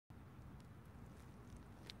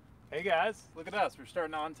Hey guys, look at us. We're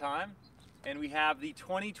starting on time, and we have the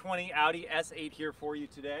 2020 Audi S8 here for you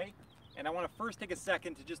today. And I want to first take a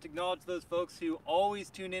second to just acknowledge those folks who always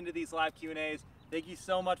tune into these live Q&As. Thank you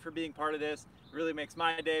so much for being part of this. It really makes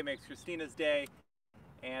my day, makes Christina's day.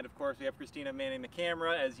 And of course, we have Christina manning the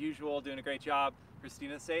camera as usual, doing a great job.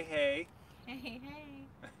 Christina, say hey. Hey,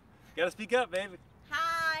 hey. Gotta speak up, baby.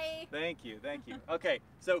 Hi. Thank you, thank you. Okay,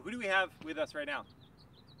 so who do we have with us right now?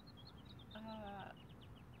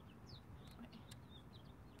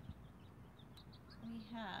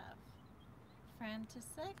 We have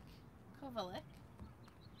František Kovalik.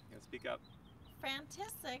 Gotta speak up.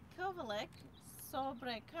 František Kovalik,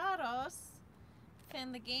 Sobre Carros,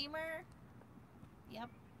 Finn the Gamer. Yep.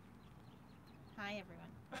 Hi,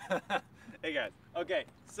 everyone. Hey guys. Okay,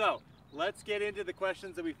 so let's get into the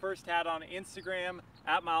questions that we first had on Instagram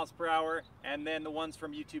at MilesPerHr, and then the ones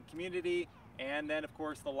from YouTube community, and then of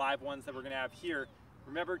course the live ones that we're gonna have here.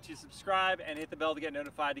 Remember to subscribe and hit the bell to get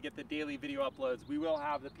notified to get the daily video uploads. We will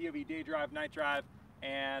have the POV day drive, night drive,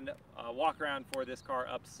 and walk around for this car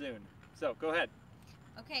up soon. So go ahead.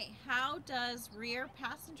 Okay, how does rear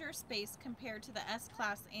passenger space compare to the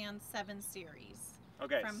S-Class and 7 Series?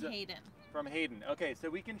 Okay, From Hayden. From Hayden. Okay, so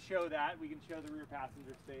we can show that. We can show the rear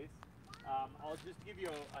passenger space. I'll just give you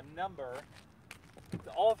a number.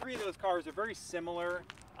 All three of those cars are very similar.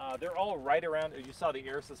 They're all right around, you saw the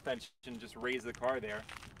air suspension just raise the car there.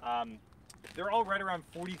 They're all right around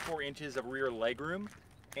 44 inches of rear legroom.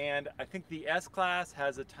 And I think the S-Class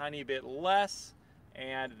has a tiny bit less,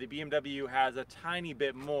 and the BMW has a tiny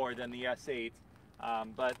bit more than the S8.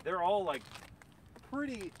 But they're all like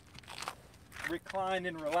pretty reclined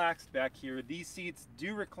and relaxed back here. These seats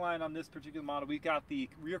do recline on this particular model. We've got the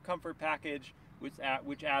rear comfort package,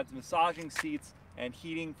 which adds massaging seats and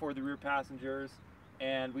heating for the rear passengers.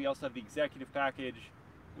 And we also have the executive package,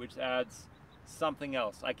 which adds something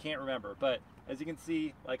else. I can't remember, but as you can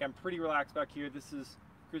see, like, I'm pretty relaxed back here. This is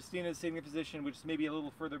Christina's sitting position, which is maybe a little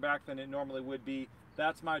further back than it normally would be.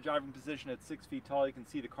 That's my driving position at 6 feet tall. You can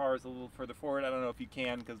see the car is a little further forward. I don't know if you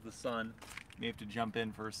can because the sun. You may have to jump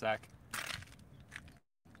in for a sec.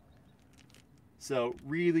 So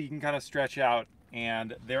really you can kind of stretch out,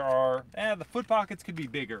 and there are, the foot pockets could be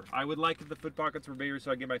bigger. I would like if the foot pockets were bigger so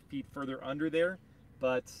I get my feet further under there,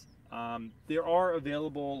 but there are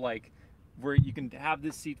available, like, where you can have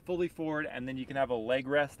this seat fully forward and then you can have a leg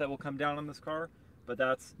rest that will come down on this car, but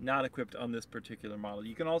that's not equipped on this particular model.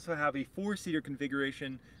 You can also have a 4-seater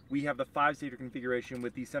configuration. We have the 5-seater configuration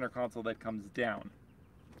with the center console that comes down.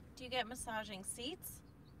 Do you get massaging seats?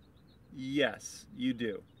 Yes, you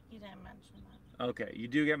do. You didn't mention that. Okay, you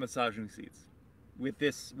do get massaging seats with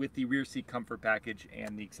the rear seat comfort package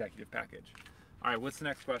and the executive package. All right, what's the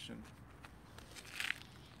next question?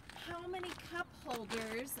 How many cup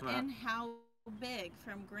holders and how big?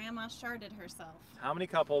 From Grandma Sharded herself. How many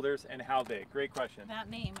cup holders and how big? Great question. That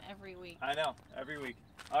name every week. I know, every week.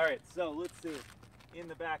 All right, so let's see. In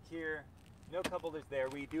the back here, no cup holders there.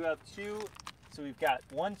 We do have 2, so we've got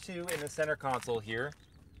 1, 2 in the center console here.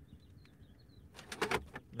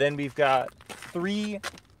 Then we've got 3,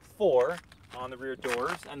 4 on the rear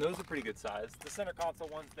doors, and those are pretty good size. The center console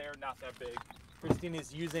ones there, not that big.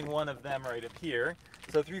 Christina's using one of them right up here.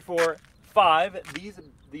 So 3, 4, 5.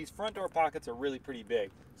 These front door pockets are really pretty big.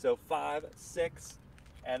 So 5, 6,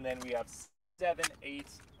 and then we have 7, 8,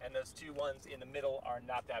 and those 2 ones in the middle are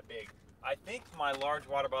not that big. I think my large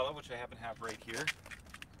water bottle, which I happen to have right here,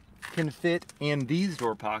 can fit in these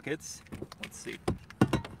door pockets. Let's see.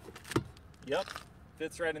 Yep,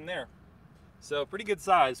 fits right in there. So pretty good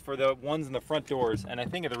size for the ones in the front doors, and I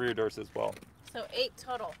think of the rear doors as well. So 8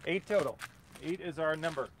 total. 8 total. 8 is our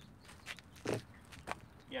number.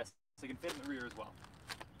 Yes, so it can fit in the rear as well.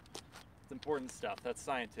 It's important stuff. That's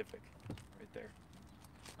scientific right there.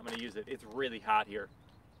 I'm going to use it. It's really hot here.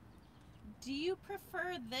 Do you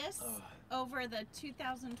prefer this over the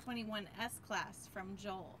 2021 S-Class from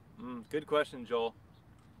Joel? Good question, Joel.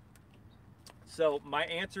 So my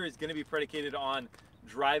answer is going to be predicated on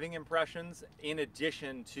driving impressions in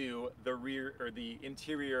addition to the rear or the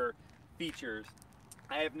interior features.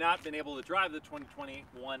 I have not been able to drive the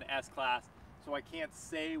 2021 S-Class, so I can't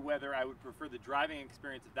say whether I would prefer the driving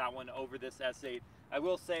experience of that one over this S8. I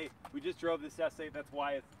will say we just drove this S8, that's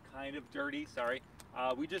why it's kind of dirty, sorry.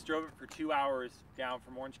 We just drove it for 2 hours down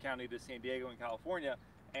from Orange County to San Diego in California,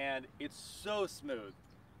 and it's so smooth.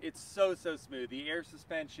 It's so smooth. The air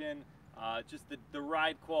suspension, just the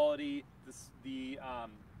ride quality, the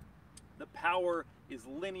power is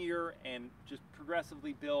linear and just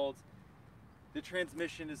progressively builds. The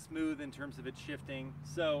transmission is smooth in terms of its shifting.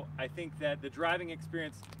 So I think that the driving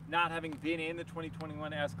experience, not having been in the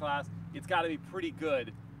 2021 S-Class, it's got to be pretty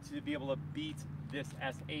good to be able to beat this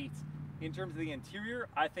S8. In terms of the interior,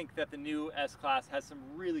 I think that the new S-Class has some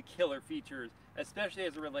really killer features, especially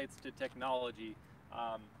as it relates to technology.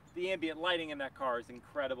 The ambient lighting in that car is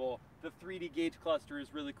incredible. The 3D gauge cluster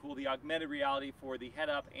is really cool. The augmented reality for the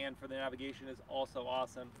head-up and for the navigation is also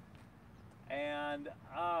awesome. And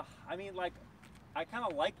I mean, like, I kind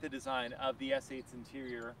of like the design of the S8's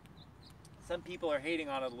interior. Some people are hating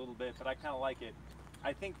on it a little bit, but I kind of like it.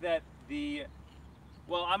 I think that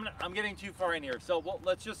well, I'm getting too far in here, so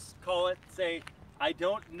let's just call it, say, I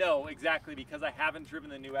don't know exactly because I haven't driven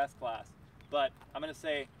the new S-Class, but I'm going to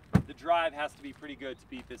say the drive has to be pretty good to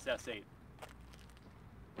beat this S8.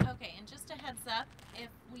 Okay, and just a heads up, if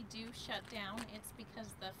we do shut down, it's because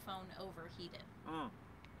the phone overheated.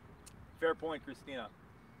 Fair point, Christina.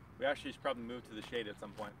 We actually should probably move to the shade at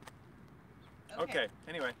some point. Okay,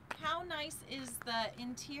 anyway. How nice is the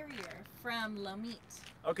interior from Lomit?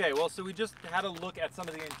 Okay, well, so we just had a look at some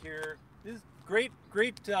of the interior. This is great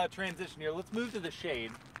transition here. Let's move to the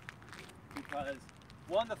shade because,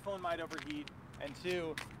 one, the phone might overheat, and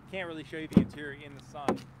two, can't really show you the interior in the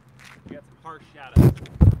sun. We got some harsh shadows.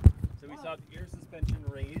 So we saw the air suspension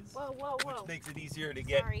raise, which makes it easier to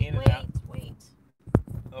get in and out. Wait.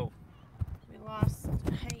 Oh. We lost.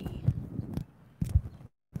 Hey.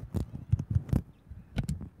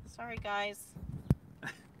 Sorry, guys.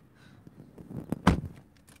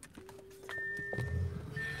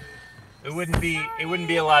 It wouldn't be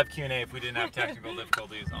a live Q&A if we didn't have technical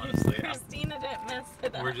difficulties, honestly. Christina didn't mess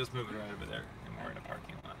it up. We're just moving right over there, and we're in a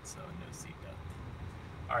parking lot, so no seatbelt.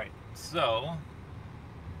 All right, so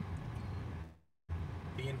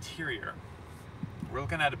the interior. We're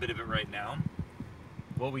looking at a bit of it right now.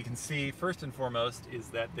 What we can see first and foremost is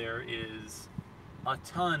that there is a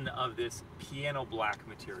ton of this piano black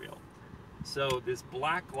material. So this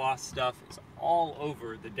black gloss stuff is all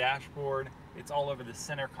over the dashboard, it's all over the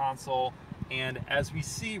center console, and as we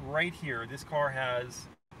see right here, this car has,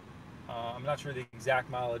 I'm not sure the exact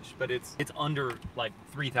mileage, but it's under like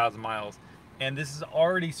 3,000 miles, and this is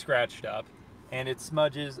already scratched up, and it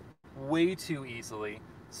smudges way too easily,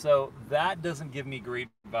 so that doesn't give me great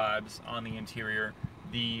vibes on the interior.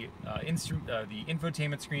 The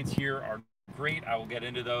infotainment screens here are great. I will get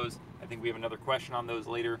into those. I think we have another question on those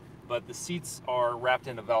later. But the seats are wrapped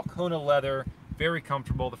in a Valcona leather, very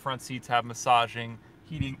comfortable. The front seats have massaging,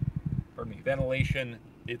 heating, ventilation.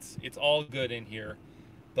 It's all good in here.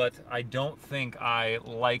 But I don't think I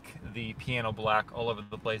like the piano black all over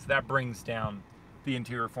the place. That brings down the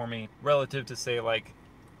interior for me relative to, say, like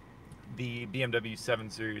the BMW 7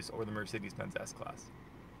 Series or the Mercedes-Benz S-Class.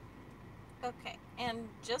 Okay, and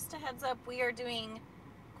just a heads up, we are doing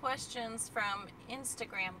questions from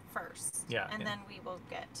Instagram first. Yeah. And then we will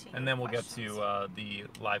get to And then we'll get to the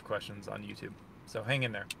live questions on YouTube. So hang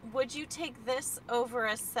in there. Would you take this over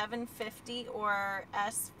a 750 or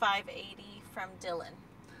S580 from Dylan?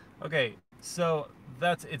 Okay, so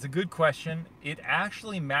it's a good question. It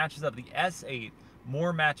actually matches up. The S8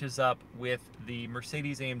 more matches up with the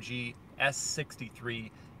Mercedes-AMG S63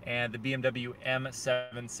 and the BMW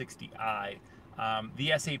M760i. The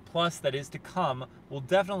S8 Plus that is to come will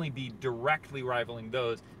definitely be directly rivaling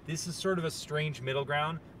those. This is sort of a strange middle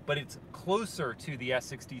ground, but it's closer to the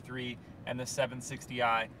S63 and the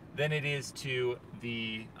 760i than it is to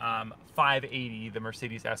the 580, the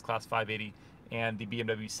Mercedes S-Class 580, and the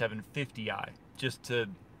BMW 750i. Just to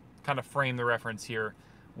kind of frame the reference here,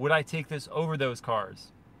 would I take this over those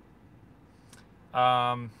cars?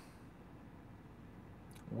 Well,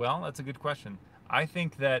 that's a good question. I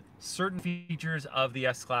think that certain features of the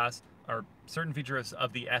S-Class, or certain features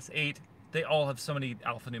of the S8, they all have so many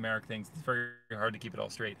alphanumeric things, it's very hard to keep it all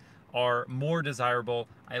straight, are more desirable.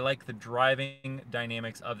 I like the driving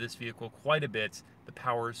dynamics of this vehicle quite a bit. The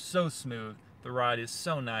power is so smooth, the ride is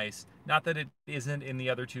so nice. Not that it isn't in the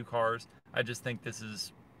other two cars, I just think this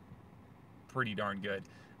is pretty darn good.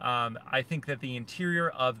 I think that the interior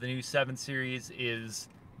of the new 7 Series is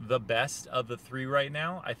the best of the three right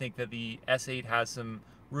now. I think that the S8 has some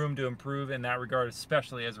room to improve in that regard,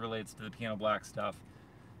 especially as it relates to the piano black stuff.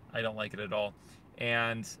 I don't like it at all.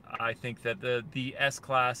 And I think that the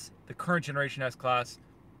S-Class, the current generation S-Class,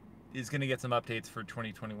 is going to get some updates for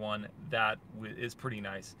 2021. That is pretty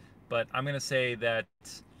nice. But I'm going to say that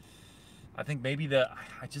I think maybe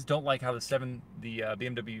I just don't like how the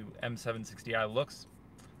BMW M760i looks,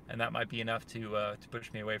 and that might be enough to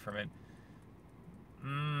push me away from it.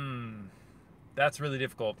 That's really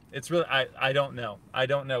difficult. It's really, I don't know. I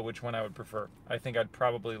don't know which one I would prefer. I think I'd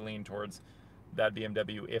probably lean towards that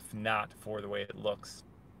BMW, if not for the way it looks.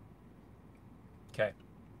 Okay,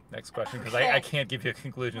 next question, because I can't give you a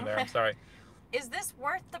conclusion there. I'm sorry. Is this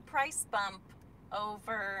worth the price bump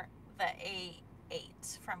over the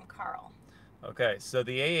A8 from Carl. Okay, so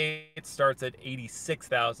the A8 starts at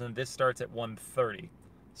 86,000. This starts at 130.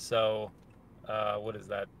 So, what is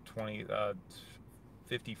that?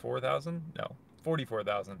 54,000? No,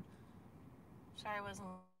 44,000. Sorry, I wasn't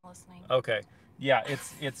listening. Okay, yeah,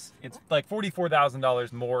 it's like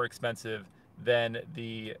 $44,000 more expensive than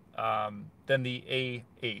the A8,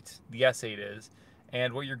 the S8 is.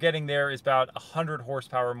 And what you're getting there is about 100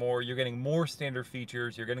 horsepower more. You're getting more standard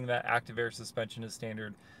features. You're getting that active air suspension as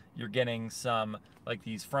standard. You're getting some, like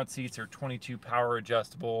these front seats are 22 power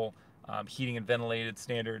adjustable, heating and ventilated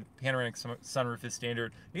standard, panoramic sunroof is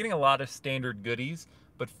standard. You're getting a lot of standard goodies,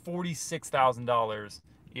 but $46,000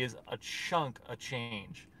 is a chunk of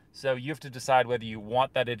change. So you have to decide whether you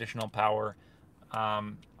want that additional power.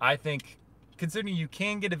 I think, considering you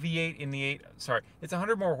can get a V8 in the 8, sorry, it's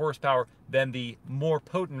 100 more horsepower than the more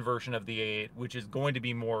potent version of the A8, which is going to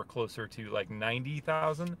be more closer to like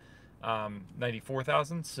 90,000.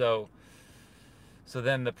 94,000. So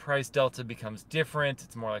then the price delta becomes different.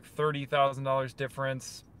 It's more like $30,000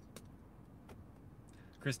 difference.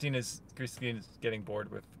 Christine is getting bored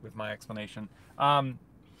with my explanation.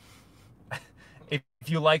 If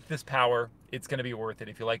you like this power, it's going to be worth it.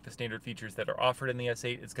 If you like the standard features that are offered in the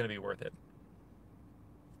S8, it's going to be worth it.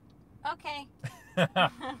 Okay.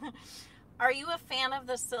 Are you a fan of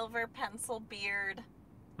the silver pencil beard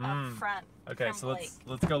up front? Okay, so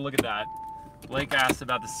let's go look at that. Blake asked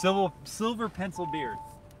about the silver pencil beard.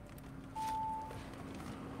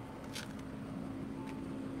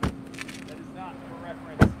 That is not for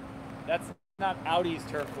reference. That's not Audi's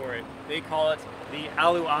term for it. They call it the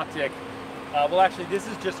alu optic. Well, actually, this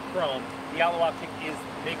is just chrome. The alu optic is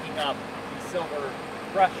making up the silver,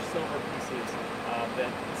 brushed silver pieces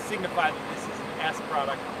that signify that this is an S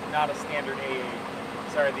product, not a standard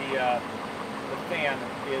A8. Sorry, the fan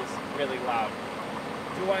is really loud.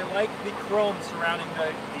 Do I like the chrome surrounding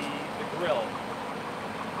the grill?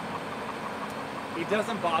 It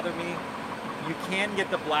doesn't bother me. You can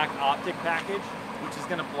get the black optic package, which is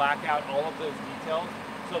going to black out all of those details.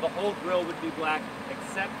 So the whole grill would be black,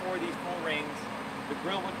 except for these full rings. The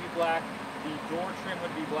grill would be black, the door trim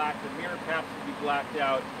would be black, the mirror caps would be blacked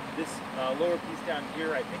out. This lower piece down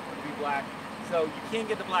here, I think, would be black. So you can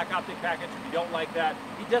get the black optic package if you don't like that.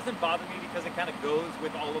 It doesn't bother me because it kind of goes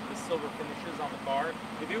with all of the silver finishes on the car.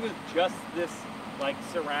 If it was just this like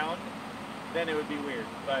surround, then it would be weird,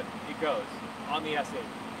 but it goes on the S8.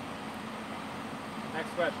 Next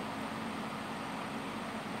question.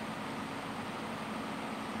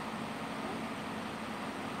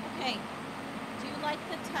 Okay. Do you like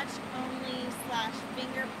the touch-only /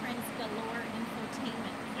 fingerprints galore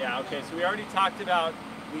infotainment? Yeah. Okay. So we already talked about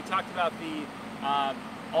the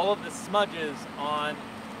all of the smudges on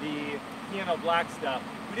the piano black stuff.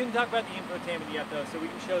 We didn't talk about the infotainment yet, though, so we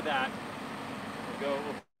can show that. We'll go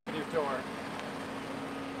open your door.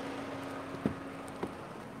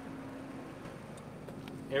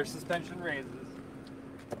 Air suspension raises.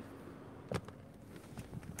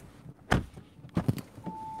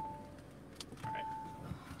 Alright.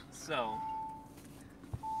 So,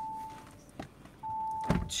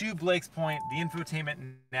 to Blake's point, the infotainment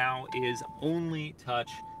now is only touch.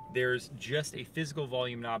 There's just a physical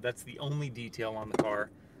volume knob. That's the only detail on the car,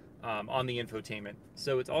 on the infotainment.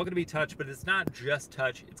 So it's all going to be touch, but it's not just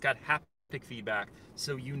touch. It's got haptic feedback.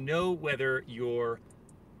 So you know whether your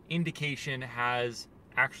indication has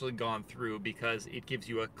actually gone through because it gives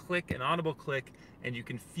you a click, an audible click, and you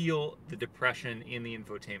can feel the depression in the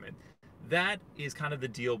infotainment. That is kind of the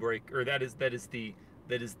deal breaker, or that is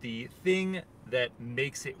the thing that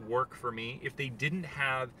makes it work for me. If they didn't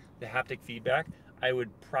have the haptic feedback, I would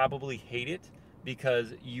probably hate it,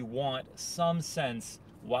 because you want some sense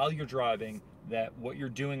while you're driving that what you're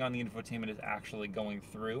doing on the infotainment is actually going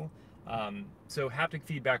through. So haptic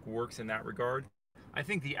feedback works in that regard. I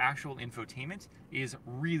think the actual infotainment is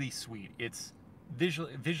really sweet. It's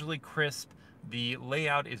visually crisp. The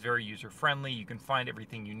layout is very user-friendly. You can find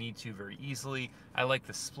everything you need to very easily. I like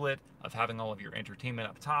the split of having all of your entertainment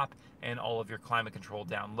up top and all of your climate control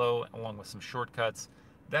down low, along with some shortcuts.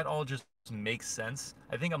 That all just makes sense.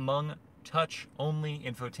 I think among touch-only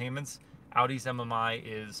infotainments, Audi's MMI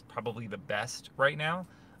is probably the best right now.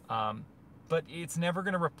 But it's never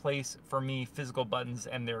going to replace, for me, physical buttons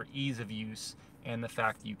and their ease of use, and the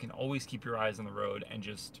fact that you can always keep your eyes on the road and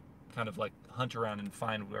just kind of like hunt around and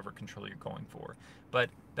find whatever control you're going for. But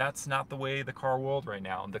that's not the way the car world right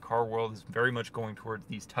now. The car world is very much going towards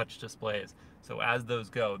these touch displays. So as those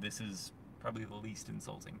go, this is probably the least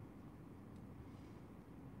insulting.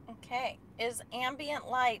 Okay. Is ambient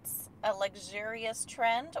lights a luxurious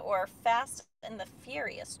trend or fast in the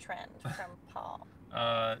furious trend from Paul?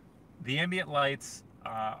 The ambient lights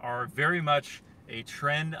are very much a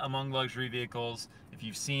trend among luxury vehicles. If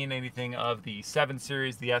you've seen anything of the 7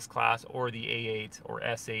 Series, the S-Class, or the A8 or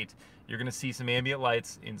S8, you're going to see some ambient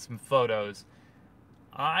lights in some photos.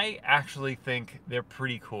 I actually think they're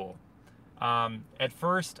pretty cool. At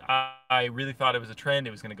first, I really thought it was a trend.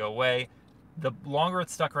 It was going to go away. The longer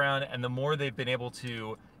it's stuck around and the more they've been able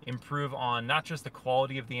to improve on not just the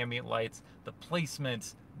quality of the ambient lights, the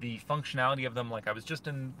placement, the functionality of them. Like I was just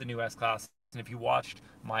in the new S-Class, and if you watched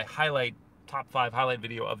my top 5 highlight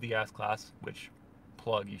video of the S-Class, which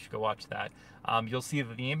plug, you should go watch that, you'll see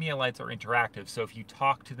that the ambient lights are interactive. So if you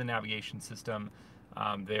talk to the navigation system,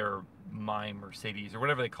 their My Mercedes or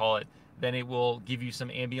whatever they call it, then it will give you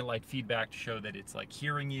some ambient light feedback to show that it's like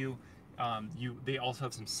hearing you. They also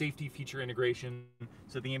have some safety feature integration.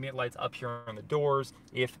 So the ambient lights up here on the doors,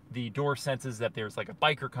 if the door senses that there's like a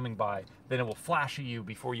biker coming by, then it will flash at you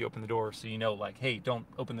before you open the door, so you know, like, hey, don't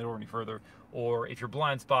open the door any further. Or if your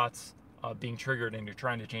blind spots being triggered and you're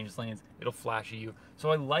trying to change lanes, it'll flash at you.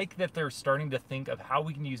 So I like that they're starting to think of how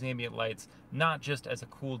we can use ambient lights not just as a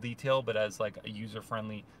cool detail, but as like a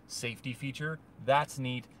user-friendly safety feature. That's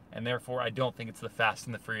neat. And therefore, I don't think it's the Fast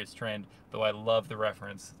and the Furious trend, though I love the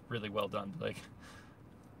reference. Really well done, like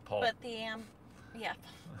Paul. But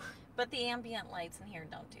but the ambient lights in here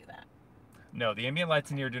don't do that. No, the ambient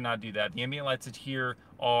lights in here do not do that. The ambient lights in here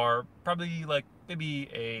are probably like maybe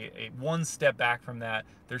a one step back from that.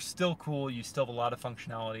 They're still cool. You still have a lot of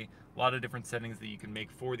functionality, a lot of different settings that you can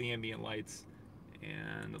make for the ambient lights,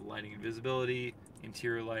 and lighting and visibility,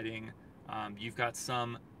 interior lighting. You've got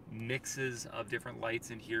some mixes of different lights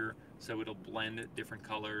in here, so it'll blend different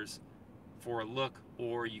colors for a look,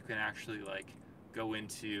 or you can actually like go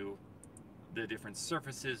into the different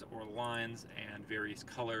surfaces or lines and various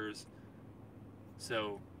colors.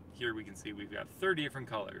 So here we can see we've got 30 different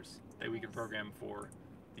colors that we can program for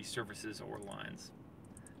these surfaces or lines.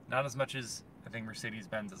 Not as much as I think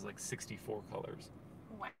Mercedes-Benz is, like 64 colors.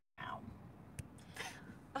 Wow.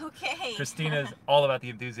 Okay. Christina's all about the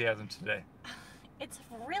enthusiasm today. It's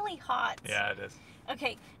really hot. Yeah, it is.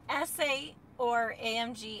 Okay, S8 or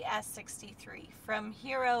AMG S63 from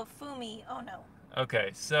Hirofumi Ono.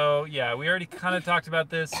 Okay, so yeah, we already kind of talked about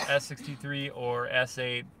this, S63 or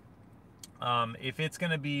S8. If it's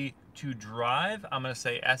going to be to drive, I'm going to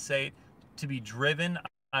say S8. To be driven,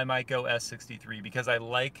 I might go S63 because I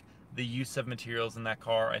like the use of materials in that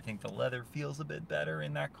car. I think the leather feels a bit better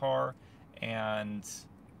in that car. And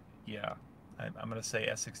yeah, I'm going to say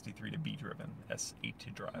S63 to be driven, S8 to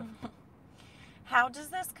drive. How does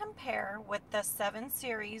this compare with the 7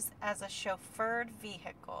 Series as a chauffeured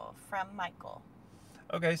vehicle from Michael?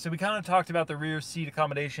 Okay, so we kind of talked about the rear seat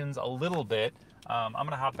accommodations a little bit. I'm going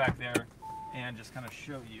to hop back there and just kind of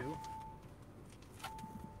show you.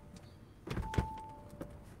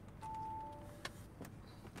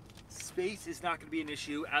 Space is not going to be an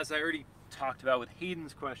issue. As I already talked about with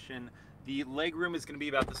Hayden's question, the legroom is going to be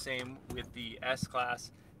about the same with the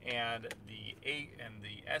S-Class and the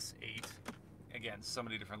S8. Again, so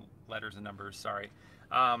many different letters and numbers, sorry.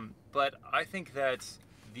 But I think that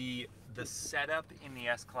the setup in the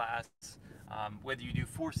S-Class, whether you do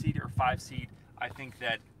 4-seat or 5-seat, I think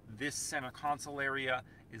that this center console area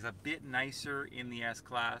is a bit nicer in the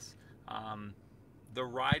S-Class. The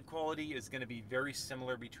ride quality is going to be very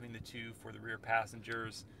similar between the two for the rear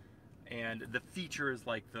passengers. And the features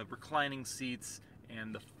like the reclining seats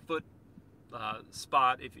and the foot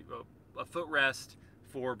spot, a footrest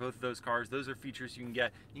for both of those cars, those are features you can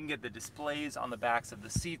get. You can get the displays on the backs of the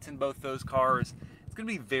seats in both those cars. It's going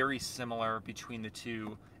to be very similar between the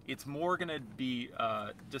two. It's more going to be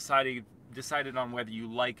decided on whether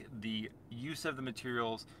you like the use of the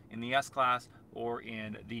materials in the S-Class or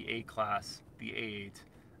in the A-Class, the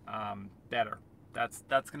A8, better.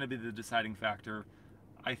 That's going to be the deciding factor.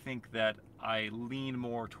 I think that I lean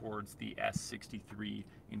more towards the S63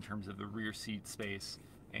 in terms of the rear seat space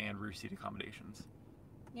and rear seat accommodations.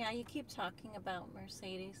 Yeah, you keep talking about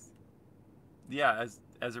Mercedes. Yeah,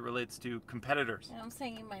 as it relates to competitors. I'm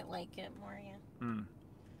saying you might like it more, yeah. Hmm.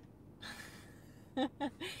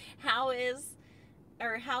 How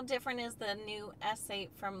different is the new S8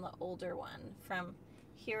 from the older one, from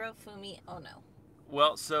Hirofumi Ono?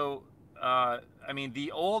 Well, so, I mean,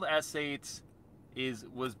 the old S8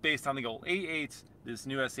 was based on the old A8. This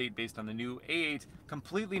new S8 based on the new A8,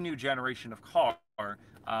 completely new generation of car.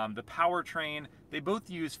 The powertrain, they both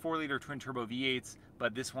use 4-liter twin-turbo V8s,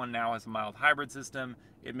 but this one now has a mild hybrid system.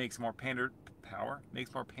 It makes more power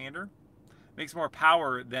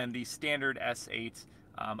than the standard S8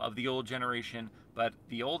 of the old generation, but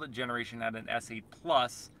the old generation had an S8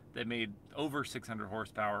 Plus that made over 600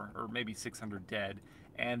 horsepower, or maybe 600 dead.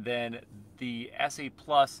 And then the S8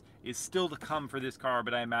 Plus is still to come for this car,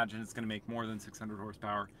 but I imagine it's going to make more than 600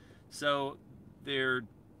 horsepower. So they're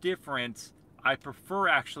different. I prefer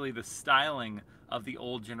actually the styling of the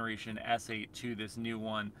old generation S8 to this new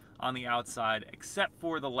one on the outside, except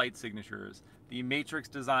for the light signatures. The matrix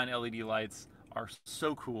design LED lights are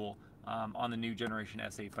so cool on the new generation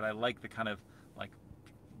S8, but I like the kind of like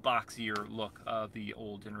boxier look of the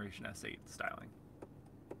old generation S8 styling.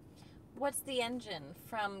 What's the engine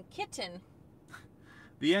from Kitten?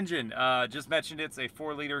 The engine, just mentioned it's a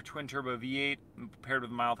 4-liter twin-turbo V8 paired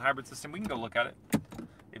with a mild hybrid system. We can go look at it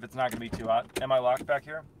if it's not going to be too hot. Am I locked back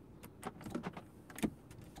here?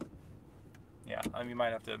 Yeah, you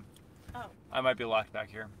might have to. Oh. I might be locked back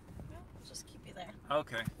here. Well, I'll just keep you there.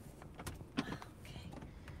 Okay. Okay.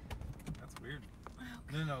 That's weird.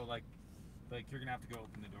 Okay. No, like you're gonna have to go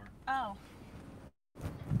open the door. Oh.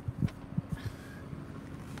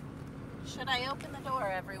 Should I open the door,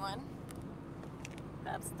 everyone?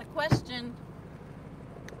 That's the question.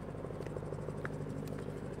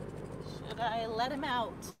 Should I let him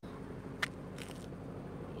out?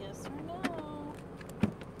 Yes or no?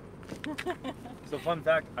 So fun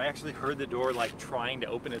fact, I actually heard the door like trying to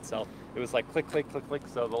open itself. It was like click, click, click, click.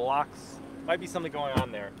 So the locks, might be something going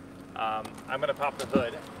on there. I'm gonna pop the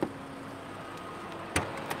hood.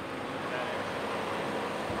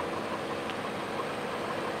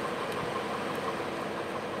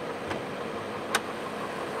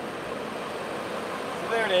 So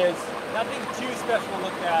there it is. Nothing too special to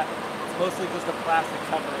look at. It's mostly just a plastic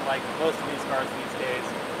cover like most of these cars these days.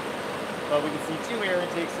 But we can see 2 air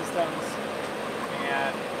intake systems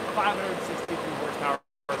and 563 horsepower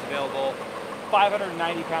is available,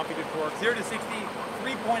 590 pound-feet of torque, 0 to 60,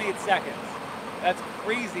 3.8 seconds. That's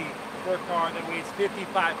crazy for a car that weighs 5,500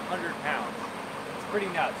 pounds. It's pretty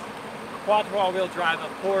nuts. Quattro all-wheel drive,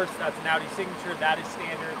 of course, that's an Audi signature, that is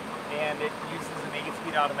standard, and it uses an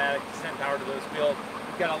 8-speed automatic to send power to those wheels.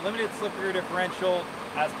 We've got a limited slip rear differential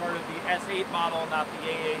as part of the S8 model, not the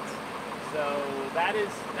A8. So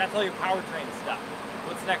that's all your powertrain stuff.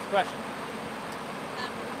 What's the next question? I'm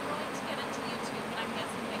going to get into YouTube, but I'm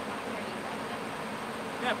guessing they want to hear you rev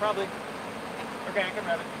it. Yeah, probably. Okay, I can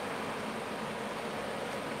rev it.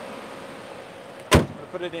 I'm going to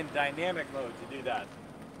put it in dynamic mode to do that.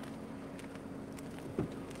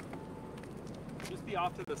 Just be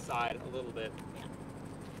off to the side a little bit. Yeah.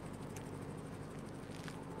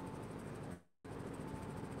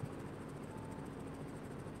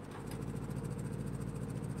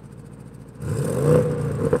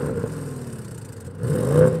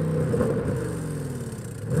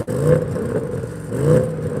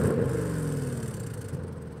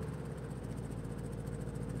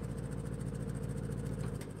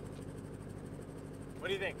 What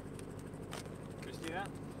do you think? Christina?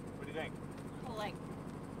 What do you think? Like,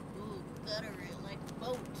 ooh, guttery, like a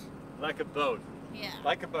boat. Like a boat. Yeah.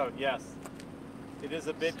 Like a boat, yes. It is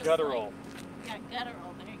a bit Just guttural. Yeah,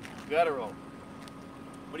 guttural, there you go. Guttural.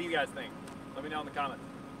 What do you guys think? Let me know in the comments.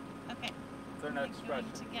 Okay. Is there We're next going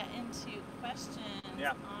question? to get into questions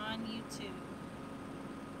Yeah. on YouTube.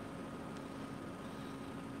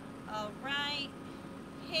 All right.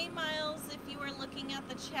 Hey Miles, if you were looking at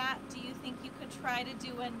the chat, do you think you could try to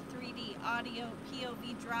do a 3D audio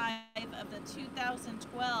POV drive of the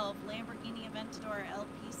 2012 Lamborghini Aventador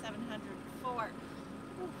LP704?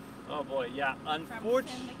 Oh boy, yeah. From Finn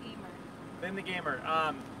Unfortunately, the Gamer. Finn the Gamer.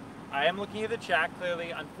 I am looking at the chat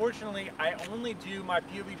clearly. Unfortunately, I only do my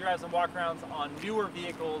POV drives and walkarounds on newer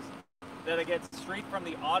vehicles that I get straight from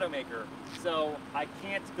the automaker. So I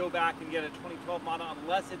can't go back and get a 2012 model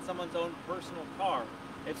unless it's someone's own personal car.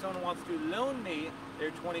 If someone wants to loan me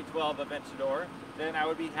their 2012 Aventador, then I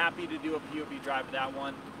would be happy to do a POV drive of that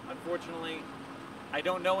one. Unfortunately, I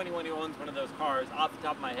don't know anyone who owns one of those cars off the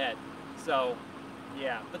top of my head. So,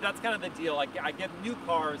 yeah, but that's kind of the deal. I get new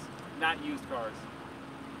cars, not used cars.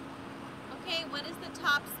 Okay, what is the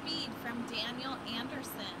top speed from Daniel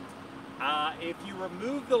Anderson? If you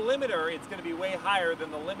remove the limiter, it's going to be way higher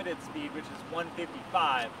than the limited speed, which is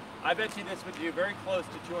 155. I bet you this would do very close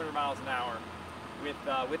to 200 miles an hour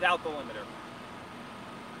without the limiter.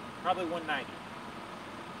 Probably 190.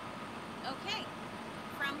 Okay,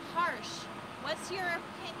 from Harsh, what's your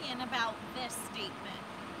opinion about this statement?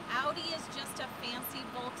 Audi is just a fancy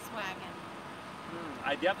Volkswagen.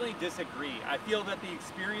 I definitely disagree. I feel that the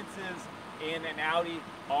experiences in an Audi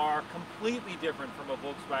are completely different from a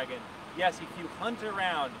Volkswagen. Yes, if you hunt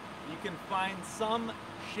around, you can find some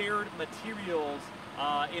shared materials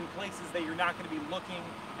in places that you're not going to be looking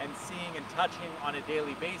and seeing and touching on a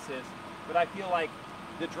daily basis. But I feel like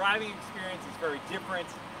the driving experience is very different.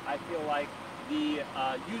 I feel like the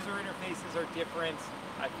user interfaces are different.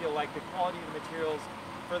 I feel like the quality of the materials,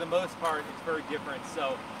 for the most part, is very different.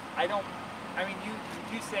 So I mean, you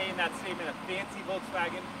do say in that statement a fancy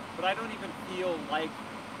Volkswagen, but I don't even feel like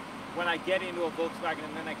when I get into a Volkswagen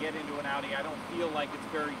and then I get into an Audi, I don't feel like it's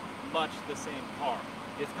very much the same car.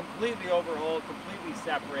 It's completely overhauled, completely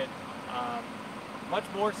separate, much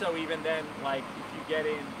more so even than like if you get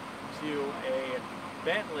into a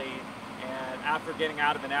Bentley and after getting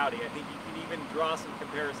out of an Audi. I think you can even draw some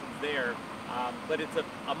comparisons there, but it's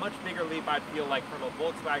a much bigger leap, I feel like, from a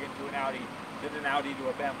Volkswagen to an Audi than an Audi to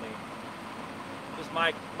a Bentley. Just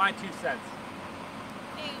my 2 cents.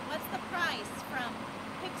 Hey, what's the price from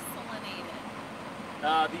Pixelinated?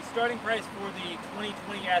 The starting price for the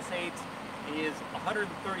 2020 S8 is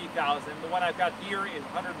 $130,000. The one I've got here is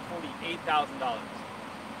 $148,000.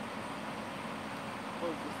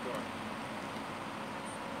 Close this door.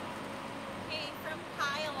 Hey, from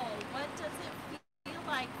Kyle, what does it feel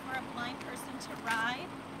like for a blind person to ride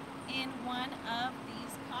in one of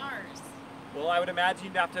these cars? Well, I would imagine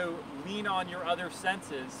you'd have to lean on your other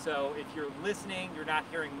senses. So if you're listening, you're not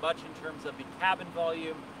hearing much in terms of the cabin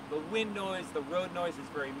volume. The wind noise, the road noise is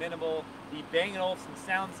very minimal. The Bang & Olufsen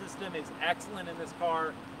sound system is excellent in this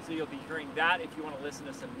car, so you'll be hearing that if you want to listen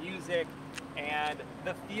to some music. And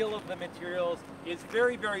the feel of the materials is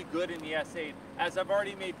very, very good in the S8. As I've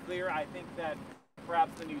already made clear, I think that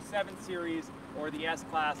perhaps the new 7 Series or the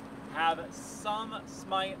S-Class have some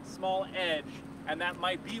small edge, and that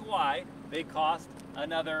might be why they cost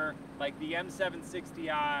another, like the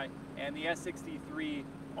M760i and the S63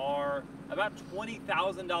 are about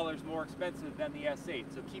 $20,000 more expensive than the S8.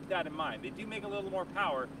 So keep that in mind. They do make a little more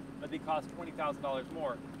power, but they cost $20,000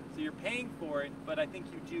 more. So you're paying for it, but I think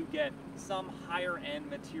you do get some higher end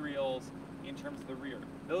materials in terms of the rear.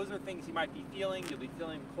 Those are things you might be feeling. You'll be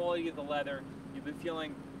feeling the quality of the leather. You'll be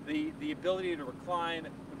feeling the ability to recline,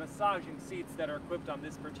 the massaging seats that are equipped on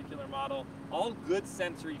this particular model. All good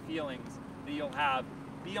sensory feelings that you'll have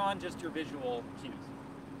beyond just your visual cues.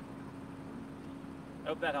 I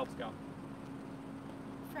hope that helps, go.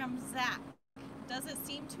 From Zach, does it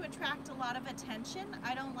seem to attract a lot of attention?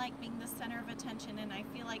 I don't like being the center of attention, and I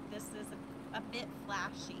feel like this is a bit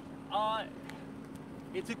flashy.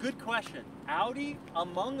 It's a good question. Audi,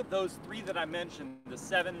 among those 3 that I mentioned, the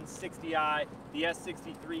 760i, the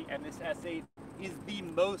S63, and this S8, is the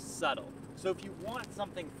most subtle. So if you want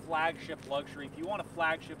something flagship luxury, if you want a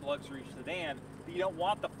flagship luxury sedan, but you don't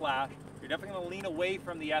want the flash, you're definitely going to lean away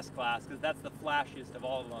from the S-Class because that's the flashiest of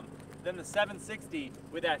all of them. Then the 760,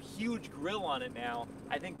 with that huge grille on it now,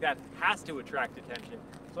 I think that has to attract attention.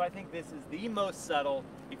 So I think this is the most subtle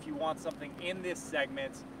if you want something in this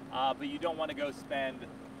segment, but you don't want to go spend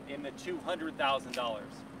in the $200,000.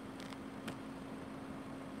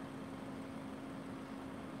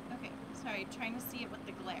 Okay, sorry, trying to see it with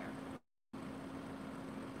the glare.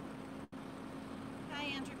 Hi,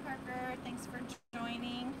 Andrew Parker. Thanks for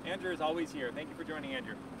joining. Andrew is always here. Thank you for joining,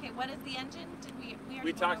 Andrew. Okay, what is the engine? Did we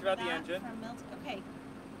already We talked about that the engine. From okay.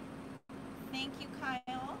 Thank you,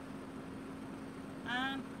 Kyle.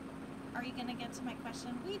 Are you gonna get to my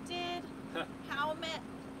question? We did. How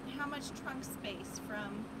much trunk space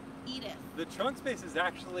from Edith? The trunk space is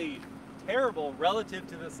actually terrible relative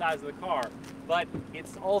to the size of the car, but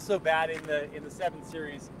it's also bad in the 7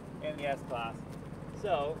 Series and the S-Class.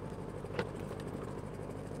 So,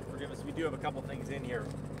 forgive us, we do have a couple things in here,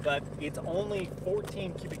 but it's only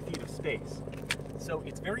 14 cubic feet of space. So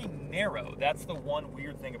it's very narrow. That's the one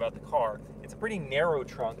weird thing about the car. It's a pretty narrow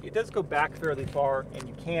trunk. It does go back fairly far, and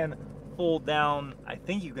you can fold down, I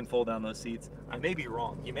think you can fold down those seats. I may be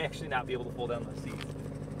wrong. You may actually not be able to fold down those seats.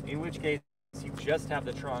 In which case, you just have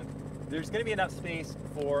the trunk. There's going to be enough space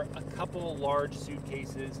for a couple large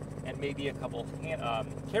suitcases and maybe a couple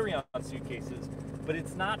carry-on suitcases, but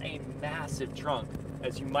it's not a massive trunk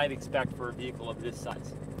as you might expect for a vehicle of this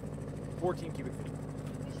size. 14 cubic feet.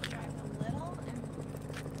 We should drive a little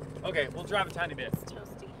and Okay, we'll drive a tiny bit. it's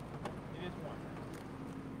toasty. It is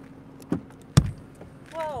warm.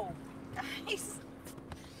 Whoa, guys.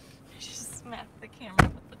 I just smacked the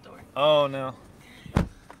camera with the door. Oh no.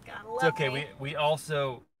 Gotta love It's okay, me. we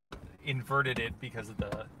also inverted it because of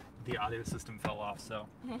the audio system fell off, so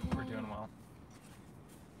we're doing well.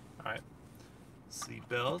 All right, seat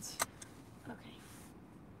belts. Okay.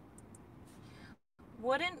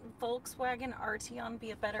 Wouldn't Volkswagen Arteon be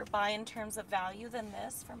a better buy in terms of value than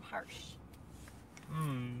this from Harsh?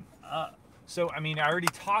 So, I mean, I already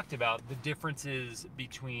talked about the differences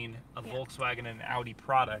between a Volkswagen and an Audi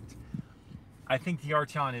product. I think the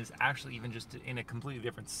Arteon is actually even just in a completely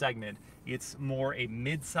different segment. It's more a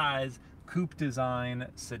mid-size coupe design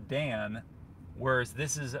sedan, whereas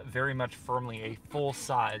this is very much firmly a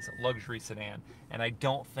full-size luxury sedan. And I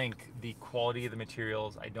don't think the quality of the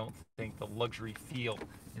materials, I don't think the luxury feel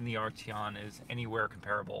in the Arteon is anywhere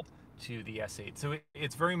comparable to the S8. So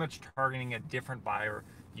it's very much targeting a different buyer.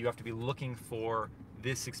 You have to be looking for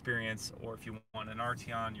this experience, or if you want an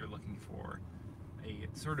Arteon, you're looking for a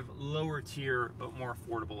sort of lower tier but more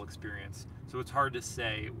affordable experience. So it's hard to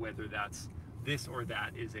say whether that's this or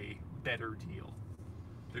that is a better deal.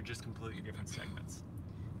 They're just completely different segments.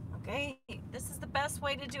 Okay, this is the best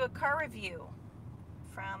way to do a car review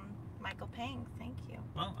from Michael Pang. Thank you.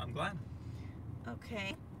 Well, I'm glad.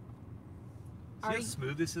 Okay. See how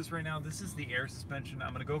smooth this is right now? This is the air suspension.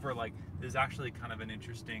 I'm going to go over, like, this is actually kind of an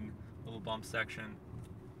interesting little bump section.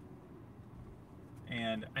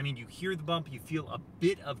 And, I mean, you hear the bump, you feel a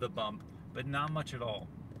bit of the bump, but not much at all.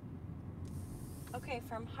 Okay,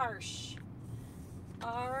 from Harsh.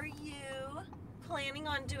 Are you planning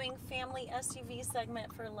on doing family SUV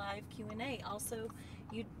segment for live Q&A? Also,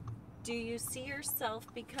 do you see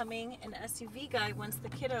yourself becoming an SUV guy once the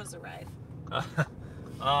kiddos arrive?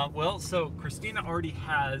 Well, so Christina already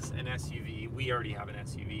has an SUV. We already have an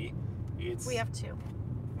SUV. We have two.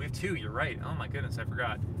 We have two, you're right. Oh my goodness, I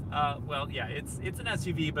forgot. Well, yeah, it's an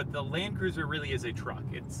SUV, but the Land Cruiser really is a truck.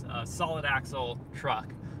 It's a solid axle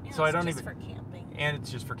truck. And so I don't just even for camping. And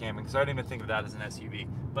it's just for camping, so I don't even think of that as an SUV.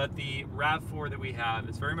 But the RAV4 that we have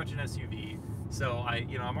is very much an SUV. So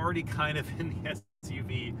I'm already kind of in the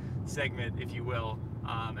SUV segment, if you will,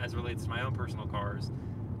 as relates to my own personal cars.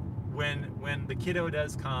 When the kiddo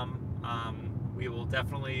does come, we will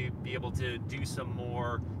definitely be able to do some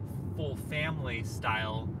more full family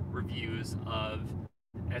style reviews of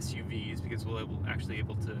SUVs, because we'll actually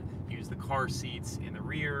able to use the car seats in the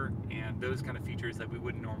rear and those kind of features that we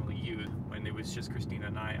wouldn't normally use when it was just Christina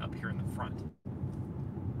and I up here in the front.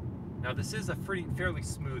 Now this is a fairly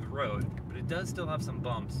smooth road, but it does still have some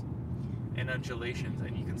bumps and undulations,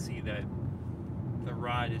 and you can see that the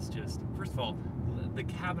ride is just, first of all, the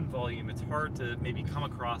cabin volume, it's hard to maybe come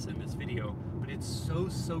across in this video, but it's so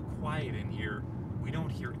quiet in here. We don't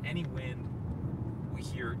hear any wind. We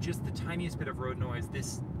hear just the tiniest bit of road noise.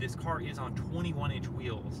 This car is on 21-inch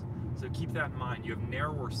wheels, so keep that in mind. You have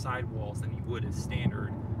narrower sidewalls than you would as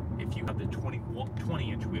standard if you have the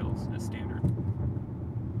 20-inch wheels as standard.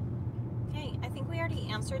 Okay, I think we already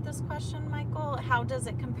answered this question, Michael. How does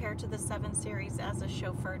it compare to the 7 Series as a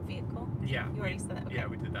chauffeured vehicle? Yeah. You already said that? Okay. Yeah,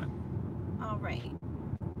 we did that. All right.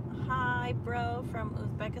 Hi, bro from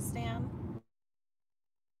Uzbekistan.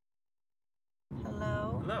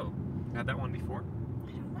 Hello. Hello. Had that one before?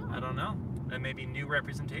 I don't know. That may be new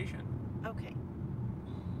representation. Okay.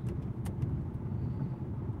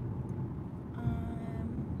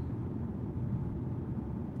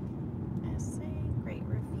 Essay, great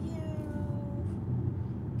review.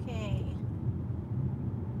 Okay.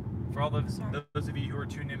 For all those of you who are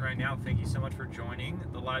tuned in right now, thank you so much for joining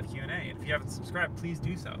the live Q&A. And if you haven't subscribed, please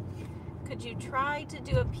do so. Could you try to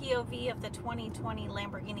do a POV of the 2020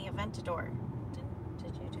 Lamborghini Aventador?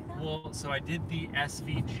 Did you do that? Well, so I did the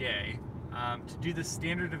SVJ. To do the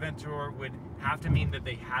standard Aventador would have to mean that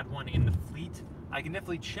they had one in the fleet. I can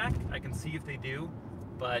definitely check. I can see if they do,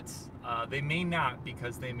 but they may not,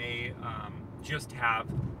 because they may just have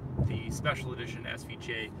the special edition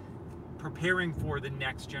SVJ preparing for the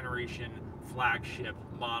next generation flagship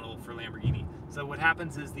model for Lamborghini. So what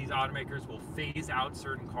happens is these automakers will phase out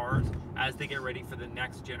certain cars as they get ready for the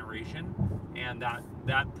next generation, and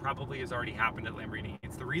that probably has already happened at Lamborghini.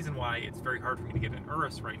 It's the reason why it's very hard for me to get an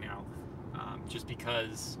Urus right now, just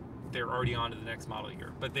because they're already on to the next model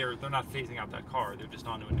year. But they're not phasing out that car, they're just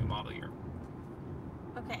on to a new model year.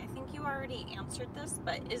 Okay, I think you already answered this,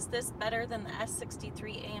 but is this better than the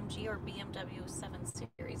S63 AMG or BMW 7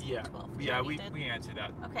 Series Yeah, V12? yeah, we answered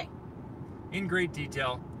that. Okay. In great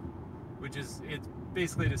detail, which is, it's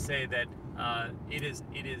basically to say that it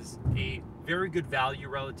is a very good value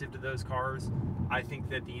relative to those cars. I think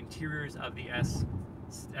that the interiors of the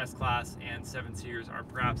S-Class and 7 Series are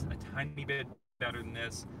perhaps a tiny bit better than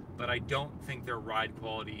this, but I don't think their ride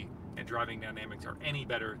quality and driving dynamics are any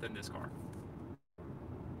better than this car.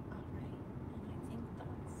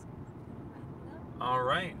 All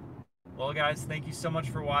right. Well, guys, thank you so much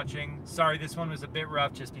for watching. Sorry, this one was a bit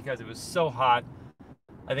rough just because it was so hot.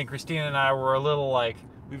 I think Christina and I were a little like,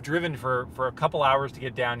 we've driven for a couple hours to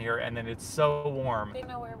get down here, and then it's so warm. They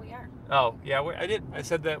know where we are. Oh, yeah, I did. I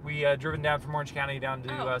said that we driven down from Orange County down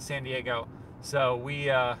to San Diego. So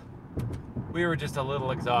we were just a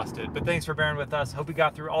little exhausted. But thanks for bearing with us. Hope we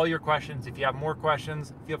got through all your questions. If you have more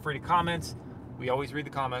questions, feel free to comment. We always read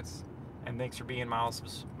the comments. And thanks for being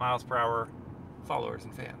MilesPerHr followers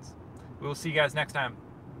and fans. We will see you guys next time.